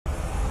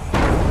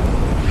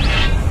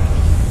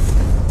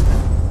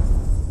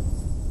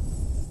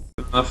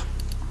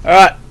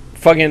Alright,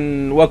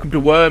 fucking welcome to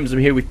Worms. I'm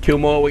here with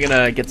Killmore. We're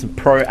gonna get some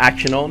pro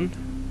action on.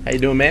 How you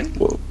doing, man?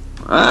 Whoa.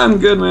 I'm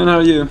good, man. How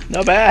are you?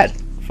 Not bad.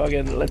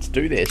 Fucking let's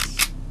do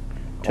this.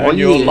 Turn Oh,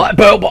 your yeah. light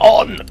bulb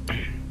on.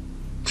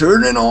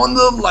 Turning on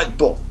the light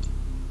bulb.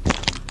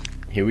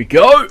 Here we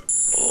go.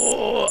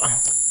 Oh,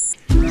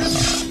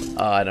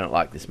 I don't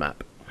like this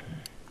map.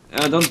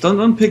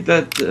 Don't pick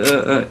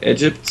that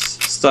Egypt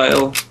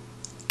style.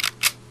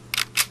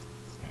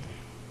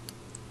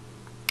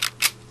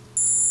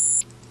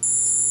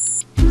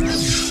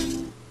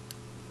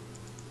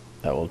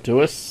 That will do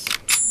us.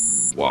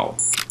 Wow.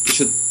 You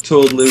should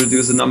totally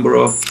reduce the number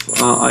of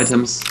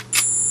items.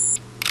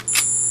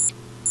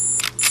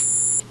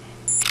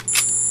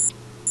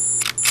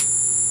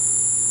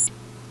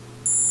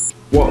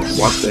 Whoa,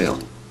 what the hell?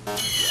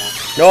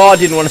 Oh, I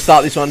didn't want to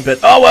start this one, but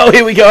oh well,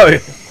 here we go.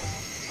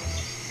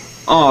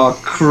 Oh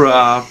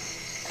crap.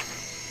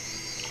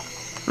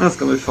 That's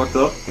gonna be fucked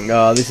up.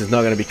 Oh, this is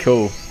not gonna be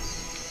cool.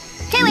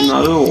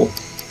 Not at all.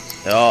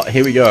 Oh,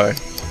 here we go.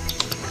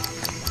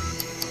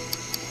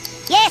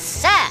 Yes,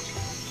 sir.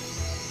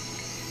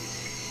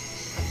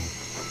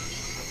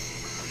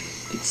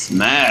 It's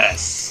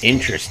mass.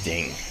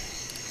 Interesting.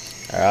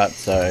 Alright,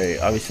 so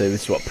obviously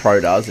this is what Pro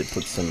does. It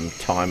puts some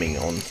timing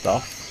on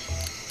stuff.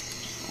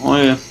 Oh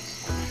yeah.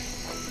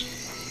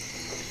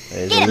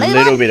 There's a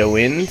little bit of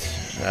wind.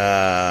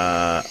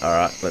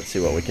 Alright, let's see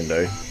what we can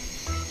do.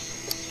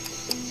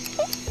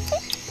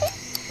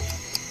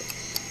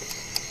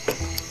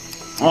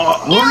 Oh,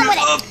 hurry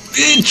up,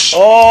 bitch!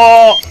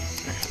 Oh!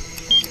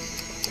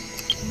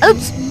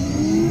 Oops.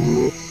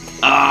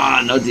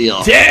 Ah, no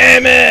deal.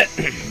 Damn it!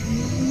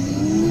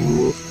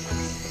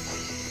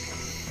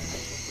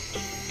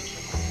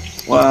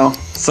 Wow.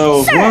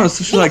 So, Sir, what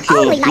should I kill?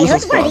 only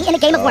knighthood Spot? worthy in a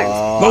game of worms.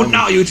 Vote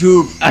now,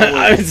 YouTube!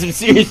 I'm in some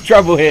serious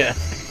trouble here.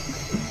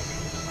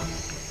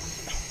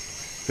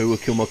 Who will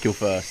kill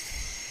first?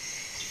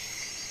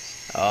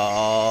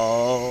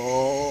 Oh!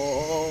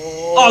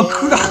 Oh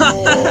crap!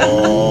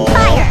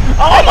 Fire.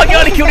 Oh my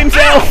god, he killed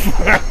himself!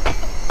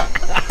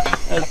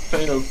 That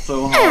failed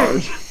so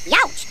hard.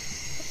 Youch.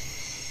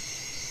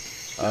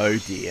 Oh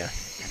dear.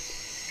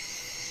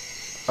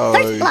 First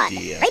Oh Blood.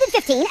 dear. Rated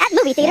 15 at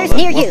movie theaters Well,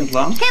 that near you. wasn't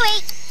planned.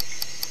 Hooey.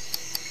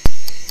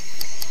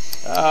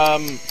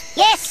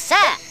 Yes,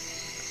 sir.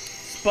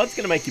 Spud's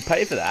gonna make you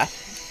pay for that.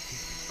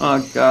 Oh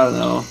god,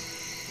 no.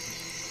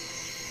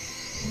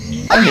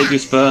 I hate you,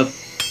 Spud.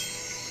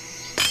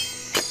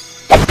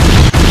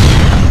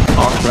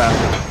 Oh crap.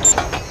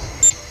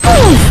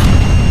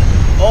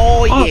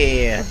 Oh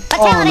yeah. Oh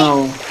Fatality.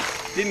 no.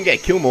 Didn't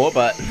get Killmore,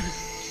 but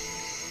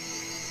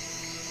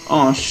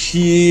Oh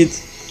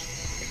shit.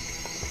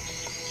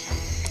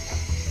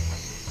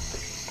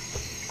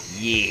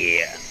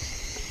 yeah.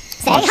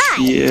 Say Oh,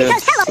 hi, shit.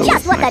 because tell So them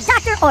just what the nice.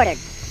 doctor ordered.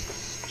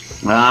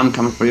 I'm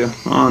coming for you.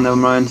 Oh, never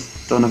mind.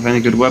 Don't have any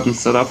good weapons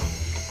set up.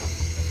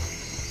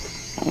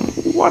 Oh,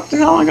 what the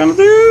hell am I gonna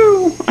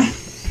do?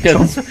 Yeah,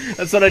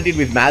 that's what I did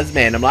with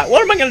Mazman. I'm like,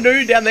 what am I gonna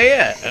do down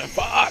there?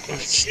 Fuck.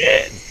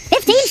 Shit.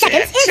 15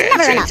 seconds is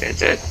never enough.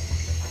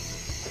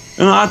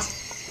 You know what?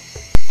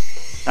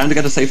 Time to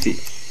get to safety.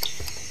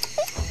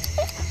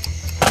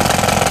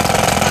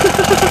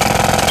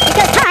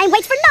 Because time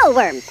waits for no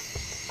worm.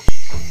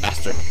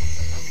 Bastard.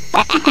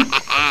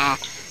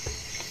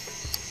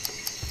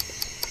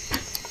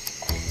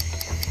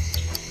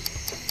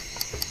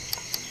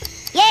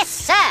 Yes,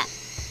 sir.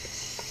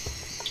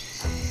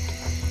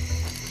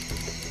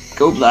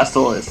 Go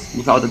Blastoise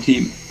without a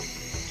team.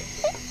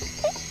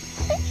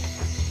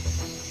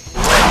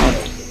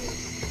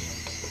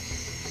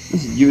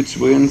 There's a huge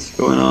wind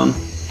going on.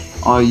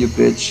 Oh, you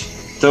bitch.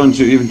 Don't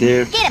you even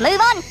dare. Get a move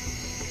on.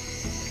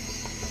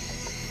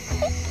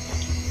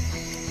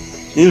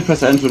 Need to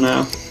press enter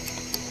now.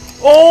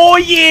 Oh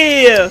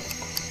yeah.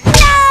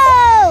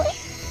 No!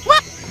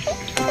 What?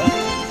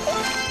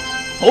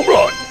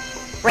 Alright.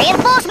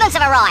 Reinforcements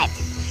have arrived.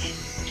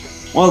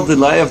 Well, the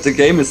delay of the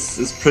game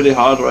is pretty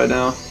hard right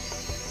now.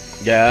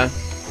 Yeah.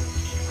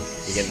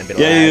 You're getting a bit of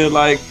Yeah, you're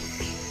lag. like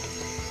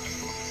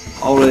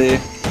already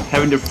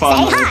having your fun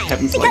Say and it hi,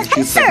 happens because like a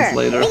few sir, seconds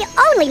later. the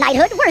only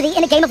knighthood worthy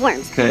in a game of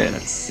worms. Okay,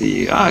 let's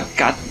see. I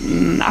got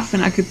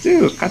nothing I could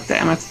do. God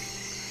damn it.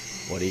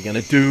 What are you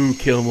gonna do,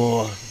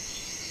 Killmore?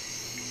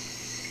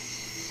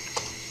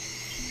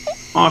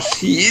 Oh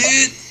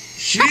shit!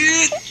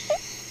 Shit!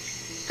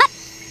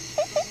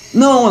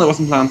 No, that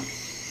wasn't planned.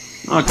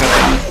 Oh god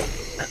damn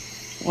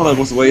it. Well, that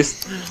was a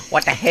waste.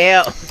 What the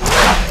hell?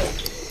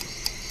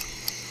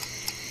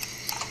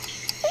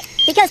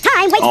 Because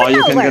time waits Oh, for you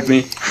no can worm. get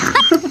me.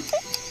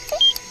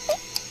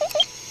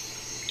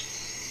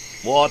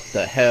 What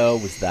the hell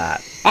was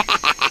that?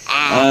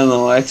 I don't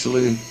know, I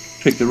actually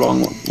picked the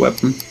wrong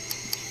weapon.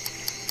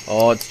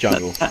 Oh, it's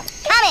jungle. Come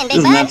in, big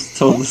This bird. map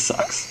totally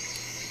sucks.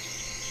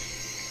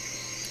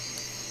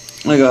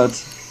 Oh my god.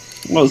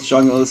 Most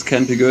jungles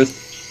can be good.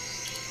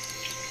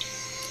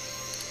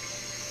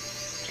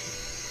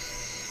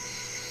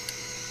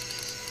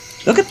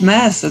 Look at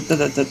Mass,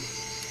 that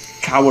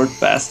coward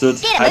bastard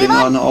Get a hiding move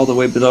on. on all the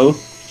way below.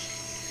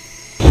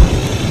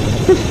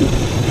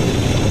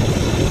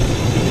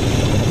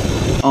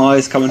 Oh,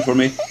 he's coming for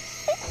me.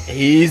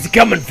 He's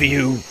coming for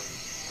you.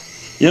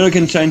 You know, you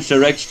can change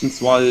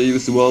directions while you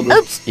use the welder.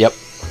 Oops. Yep.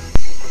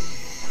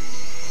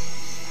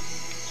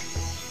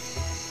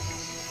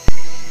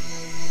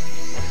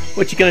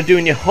 What you gonna do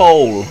in your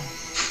hole?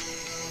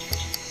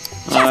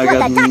 I what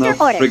got the doctor no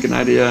ordered. freaking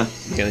idea.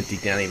 You're gonna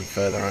dig down even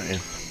further, aren't you?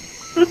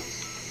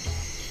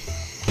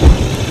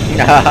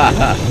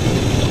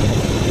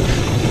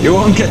 You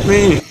won't get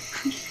me.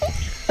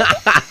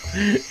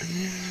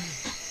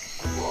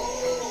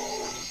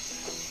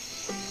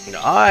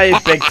 I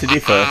beg to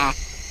differ.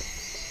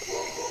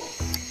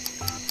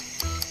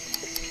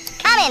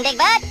 Come in, Big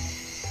Bird.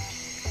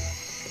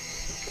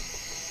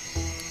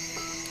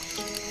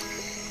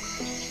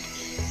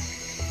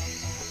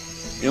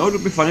 You know, it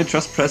would be funny,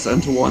 just press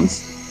enter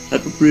once.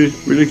 That would be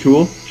really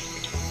cool.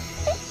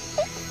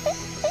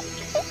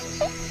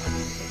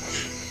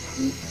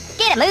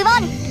 Get a move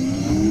on.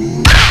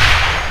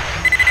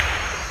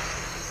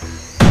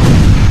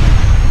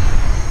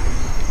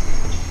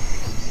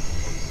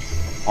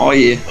 Oh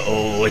yeah.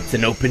 Oh, it's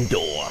an open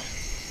door.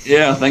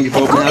 Yeah, thank you for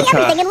If opening only that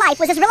everything path. in life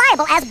was as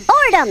reliable as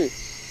boredom.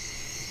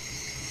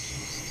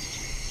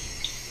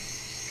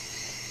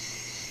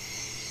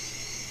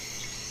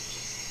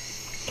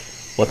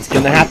 What's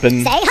gonna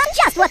happen? Say, I'm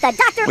just what the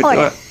doctor Wait,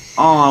 ordered.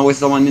 oh, I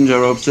wasted all my ninja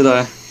ropes, did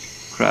I?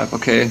 Crap,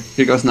 okay.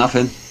 Here goes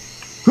nothing.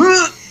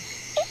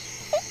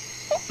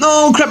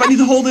 No, crap, I need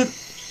to hold it.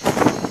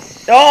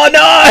 Oh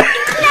no!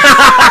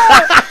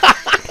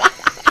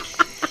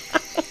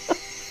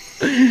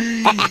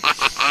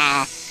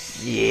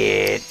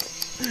 Shit.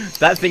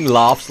 That thing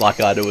laughs like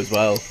I do as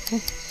well.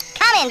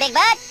 Come in, Big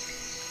Bird.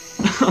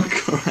 Oh,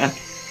 crap.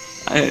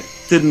 I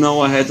didn't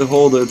know I had to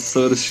hold it,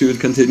 so the shoot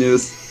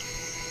continues.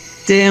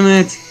 Damn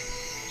it.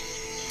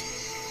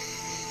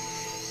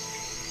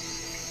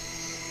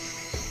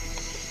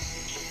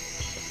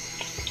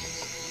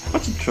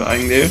 What you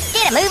trying there?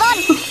 Get a move on.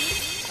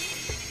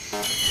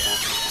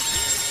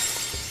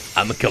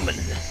 I'm a coming.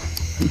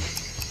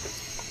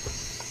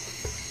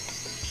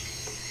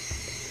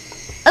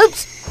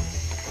 Oops.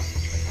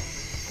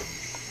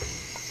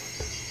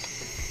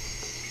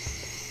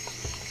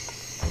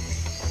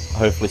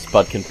 Hopefully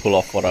Spud can pull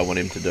off what I want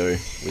him to do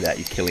without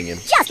you killing him.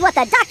 Just what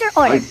the doctor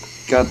I ordered.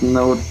 got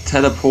no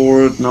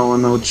teleport, no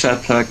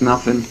jetpack,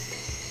 nothing.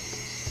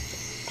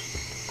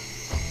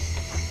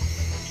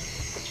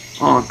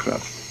 Oh crap.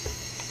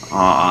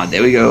 Ah,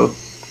 there we go.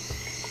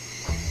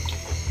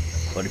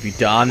 What have you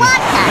done? What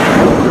the?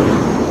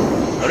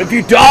 What have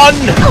you done?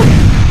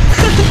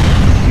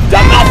 You've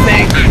done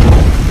nothing!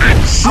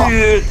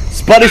 Shit!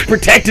 Spud is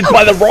protected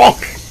by the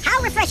rock!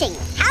 How refreshing.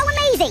 How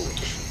amazing.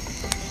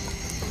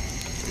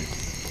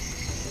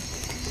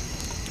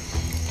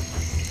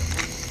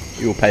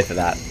 You will pay for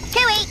that.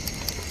 Cooey.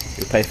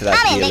 You'll pay for that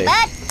Come in, dearly. Big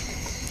Bird.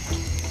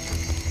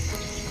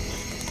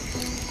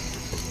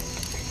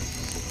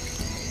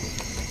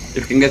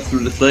 If you can get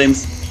through the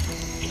flames.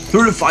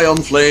 Through the fire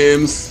and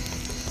flames!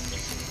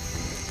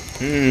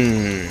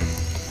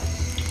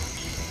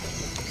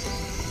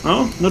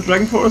 Oh, no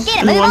Dragon Force?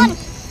 Get a move Anyone? on.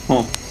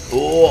 Oh.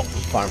 Oh,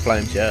 fire and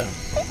flames, yeah.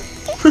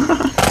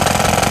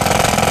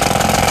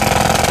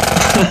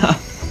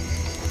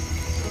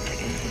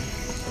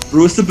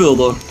 Bruce the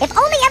Builder. If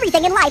only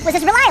everything in life was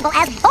as reliable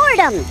as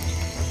boredom.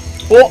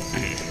 Oh!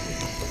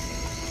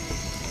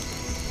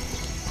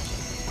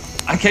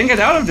 I can't get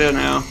out of there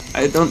now.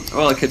 I don't.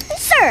 Well, I could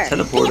Sir,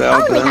 teleport the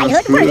out. only but I'm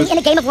knighthood screwed. worthy in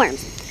a game of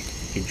worms.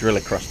 You drill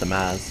across the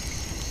Mars.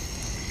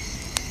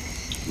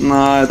 No,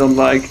 I don't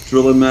like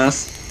drilling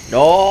mass.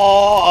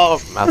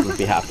 Oh! Maz would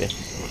be happy.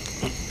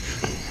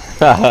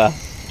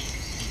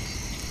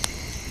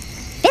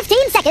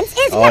 15 seconds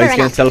is Oh, never he's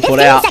gonna enough. teleport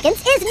 15 out.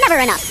 seconds is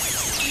never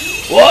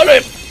enough. What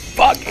a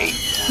fucking...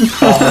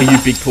 Oh, you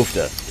big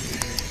poofter.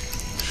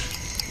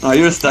 Oh,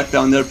 you're stuck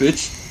down there,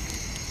 bitch.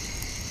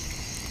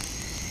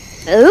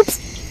 Oops.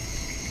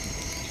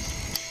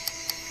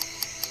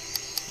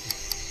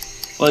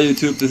 Well,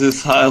 YouTube, this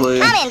is highly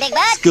Come in, Big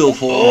Bird.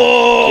 skillful.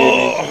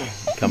 Oh!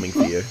 Coming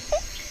for you.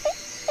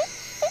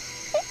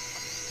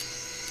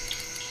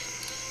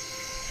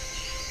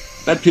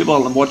 Bet people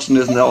are watching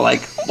this and they're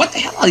like, what the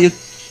hell are you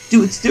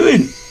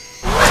doing?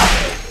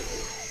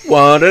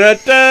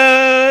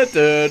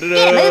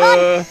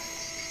 Wa-da-da-da-da-da-da.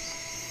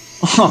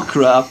 Oh,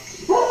 crap.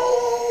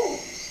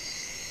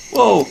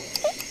 Whoa.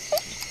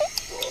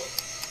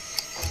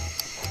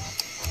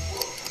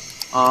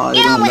 Ah, you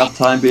Get don't on have with enough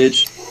time,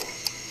 bitch.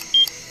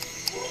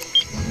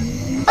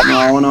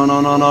 No, no,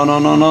 no, no, no, no,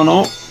 no, no,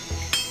 no.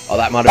 Oh,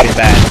 that might have been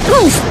bad.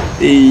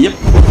 Yep.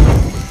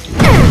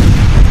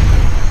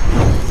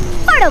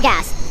 Bardo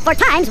gas. For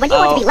times when you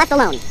want to be left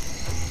alone.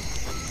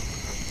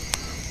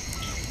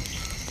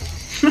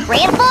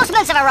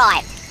 Reinforcements have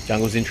arrived.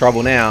 Jungle's in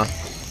trouble now.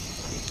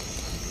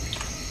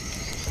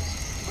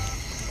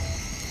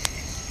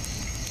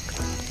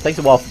 Takes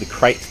a while for the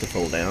crates to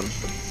fall down.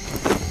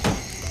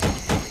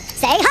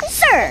 Say, I'm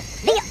sir,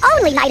 the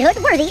only knighthood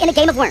worthy in a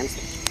game of worms.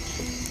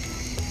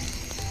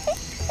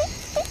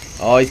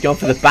 Oh, he's gone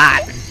for the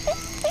bat.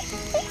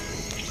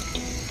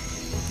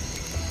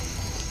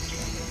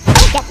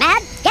 Don't get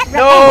mad, get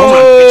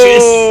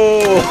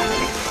No!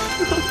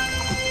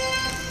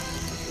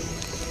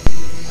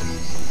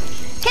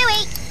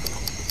 Hooey!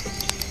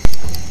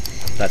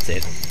 That's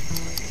it.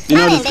 You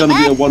know there's gonna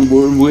be a one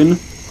worm win.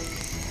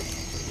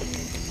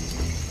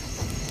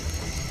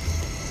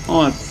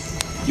 Oh, it's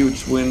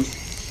huge wind.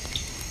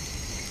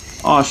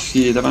 Oh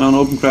shit, am I on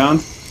open ground?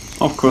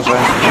 Of course I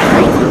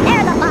am.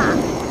 There's a bomb.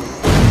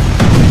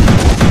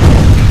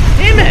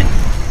 Damn it!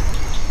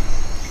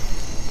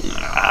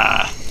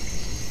 Ah,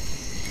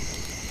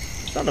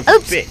 Son of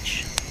Oops. a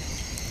bitch.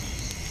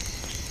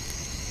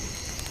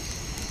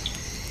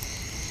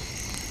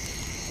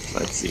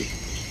 let's see.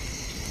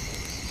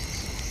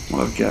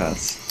 What I've got.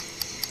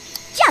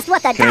 Just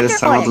what the Okay, this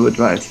doctor time I'll do ordered.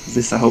 it right. At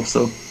least I hope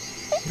so.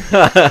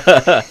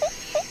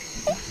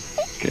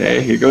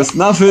 Okay, here goes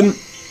nothing.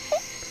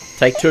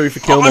 Take 2 for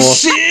Killmore. Oh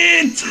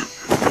shit!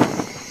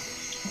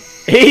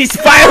 He's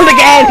failed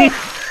again!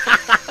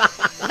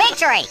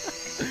 Victory!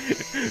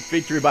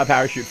 Victory by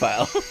parachute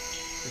fail.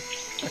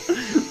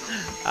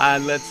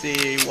 And let's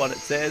see what it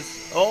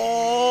says.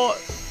 Oh!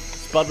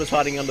 Spud was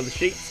hiding under the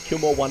sheets.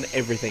 Killmore won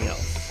everything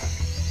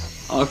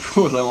else. Oh, of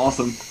course, I'm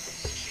awesome.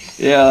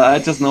 Yeah, I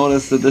just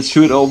noticed that the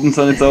chute opens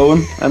on its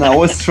own, and I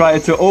always try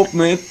to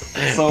open it.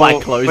 So By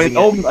closing when it it.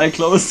 opened, I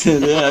closed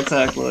it. Yeah,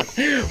 exactly.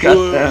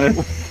 God damn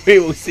it. We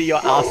will see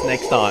your ass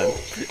next time.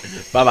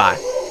 Bye bye.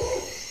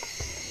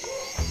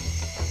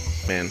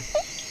 Man,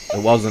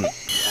 it wasn't.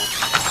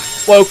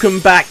 Welcome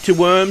back to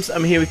Worms.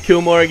 I'm here with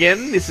Killmore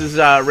again. This is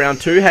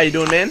round 2. How you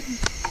doing, man?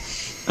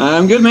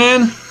 I'm good,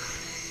 man.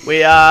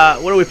 We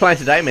what are we playing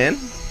today, man?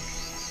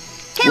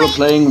 We're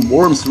playing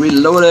Worms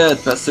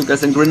Reloaded,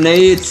 bazookas and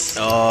grenades.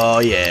 Oh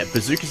yeah,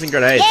 bazookas and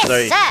grenades. Yes,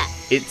 So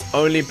sir. it's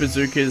only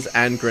bazookas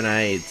and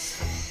grenades.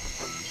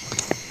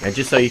 And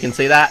just so you can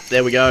see that,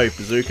 there we go.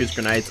 Bazookas,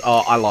 grenades.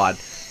 Oh, I lied.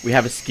 We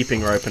have a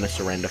skipping rope and a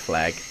surrender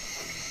flag.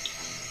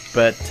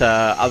 But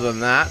other than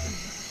that,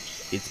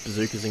 it's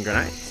bazookas and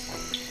grenades.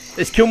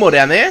 There's Killmore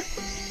down there.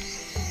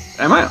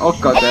 Am I? Oh,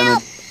 god damn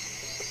it.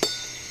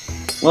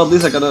 Well, at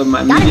least I got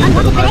my Got an medium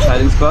got a unwanted nice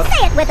hiding spot.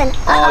 Say it with an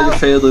Oh, you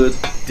failed it.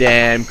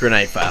 Damn,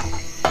 grenade fail.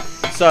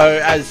 So,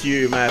 as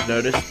you may have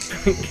noticed,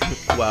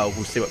 well,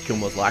 we'll see what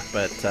Killmore's like,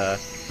 but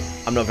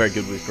I'm not very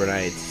good with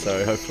grenades,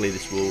 so hopefully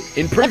this will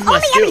improve If my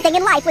only skill. everything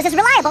in life was as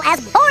reliable as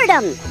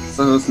boredom.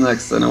 So who's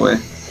next, anyway? I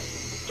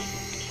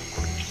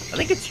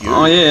think it's you.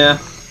 Oh, yeah.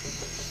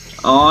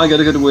 Oh, I got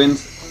a good wind.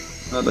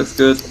 That looks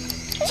good.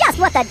 Just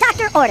what the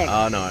doctor ordered.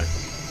 Oh, no.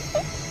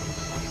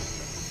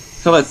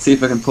 So let's see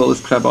if I can pull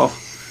this crap off.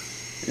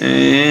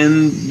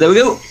 And there we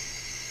go.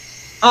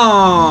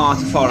 Oh,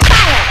 too far.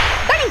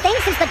 Fire! Burning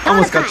things since the dawn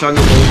Almost of got time.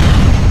 jungle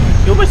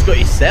bull. You almost got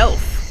yourself.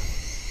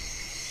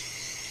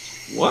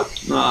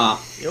 What? Nah.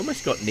 You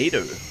almost got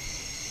Nido.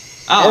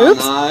 Oh,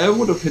 Oops. nah, I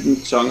would have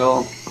hidden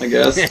jungle, I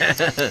guess.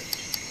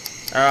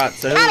 Alright,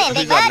 so Come in,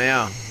 who's big up bud.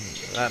 now?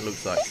 That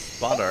looks like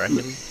Spud, I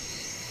reckon.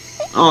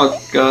 Oh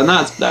god,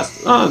 nah, it's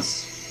blast. Oh, it's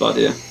Spud,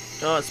 yeah.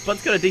 Oh,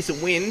 Spud's got a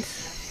decent wind.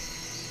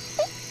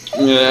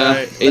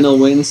 Yeah, So, anal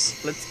wins.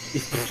 Let's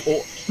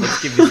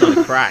give this one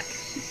a crack.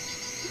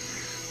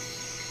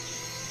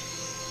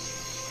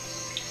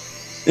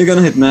 You're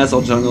gonna hit mass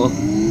or jungle.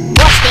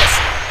 Watch this.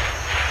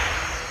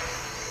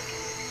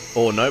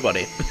 Or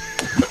nobody.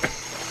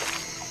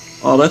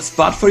 Oh, that's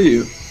bad for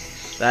you.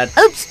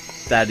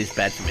 Oops. That is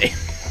bad for me.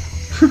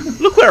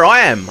 Look where I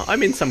am.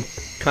 I'm in some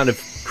kind of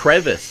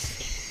crevice.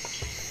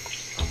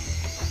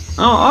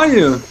 Oh, are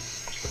you?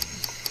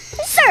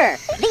 Sir,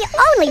 the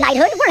only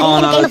knighthood worthy Oh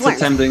in a no, game of that's worms.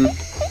 tempting.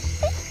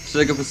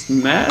 Should I go for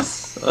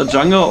mass or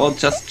jungle or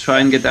just try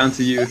and get down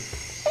to you?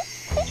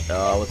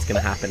 Oh, what's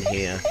gonna happen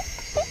here?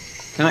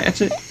 Can I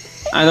actually?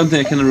 I don't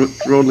think I can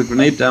roll the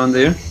grenade down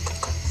there.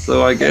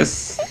 So I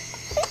guess.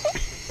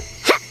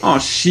 Oh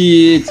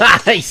shit!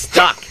 Ha! He's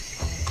stuck!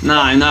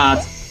 Nah, I'm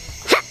not.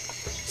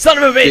 Son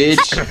of a bitch!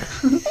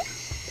 Bitch.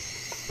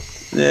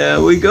 There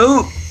we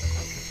go.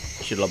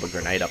 Should lob a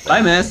grenade up there.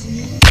 Bye, mass.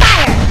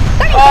 Fire!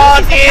 Burning Oh,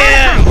 things since the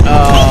dear! dawn of time.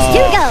 Oh. Stage 2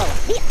 go.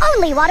 The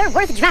only water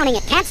worth drowning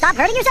in. Can't stop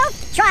hurting yourself?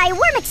 Try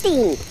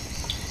Wormixtine.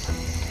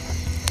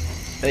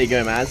 There you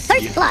go, Maz.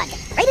 First Blood.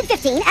 Rated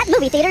 15 at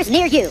movie theaters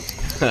near you.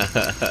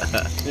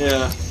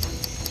 Yeah.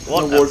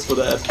 What, No words for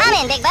that. Come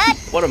in, big bud.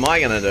 what am I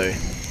gonna do?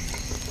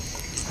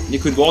 You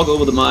could walk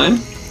over the mine.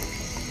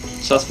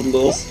 Just for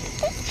those.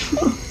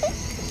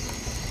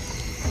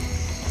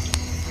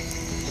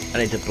 I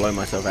need to blow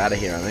myself out of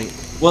here, I think.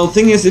 Well, the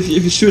thing is, if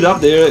you shoot up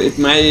there, it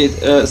may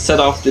set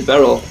off the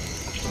barrel.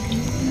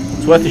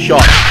 It's worth a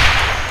shot.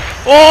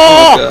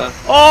 Oh,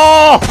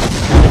 Oh! God. Oh!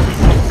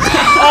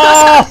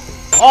 Oh!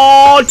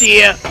 Oh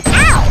dear!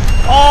 Ow!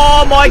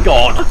 Oh my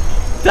god!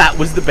 That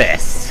was the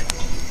best.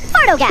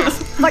 Fartogas.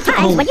 For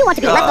times when you want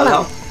to be left God.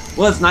 alone.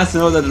 Well, it's nice to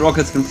know that the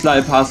rockets can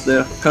fly past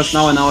there, because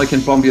now I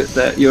can bomb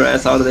your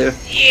ass out of there.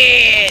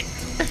 Yeah!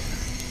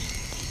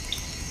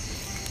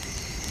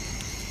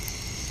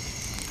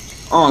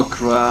 Oh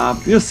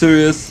crap, you're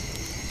serious?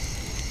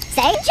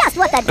 Say just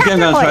what the Okay, doctor I'm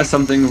gonna try ordered.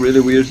 something really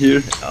weird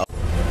here.